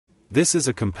This is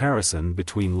a comparison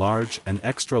between large and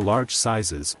extra large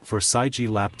sizes for SAIJI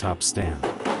Laptop Stand.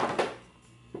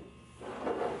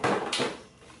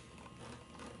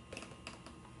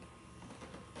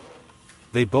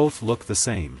 They both look the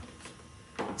same.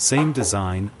 Same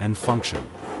design and function.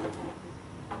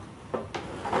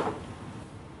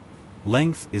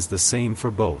 Length is the same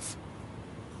for both.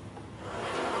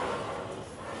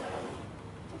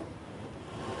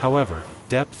 However,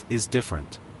 depth is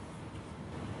different.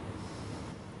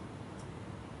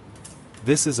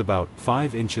 This is about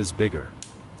 5 inches bigger.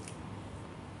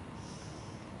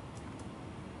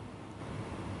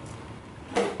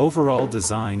 Overall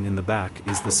design in the back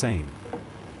is the same.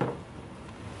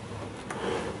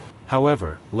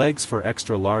 However, legs for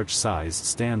extra large size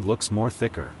stand looks more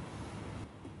thicker.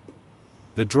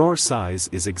 The drawer size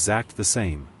is exact the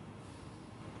same.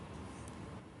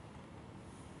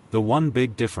 The one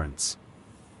big difference.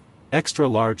 Extra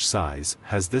large size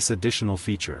has this additional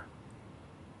feature.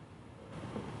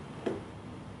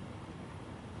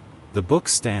 The book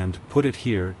stand put it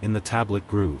here in the tablet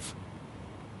groove.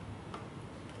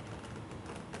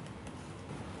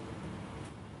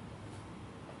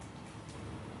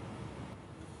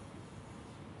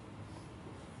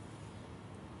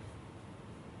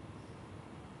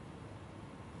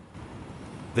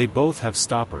 They both have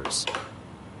stoppers.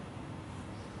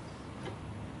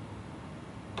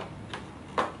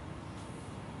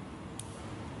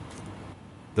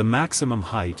 The maximum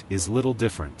height is little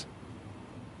different.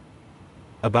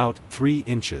 About 3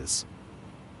 inches.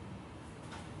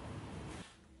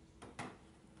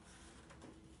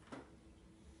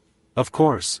 Of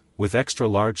course, with extra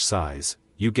large size,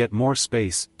 you get more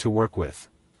space to work with.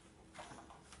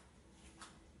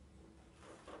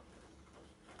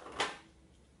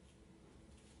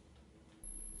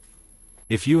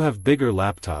 If you have bigger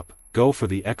laptop, go for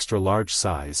the extra large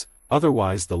size,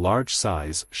 otherwise the large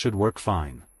size should work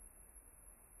fine.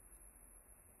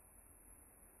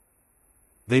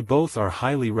 They both are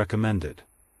highly recommended.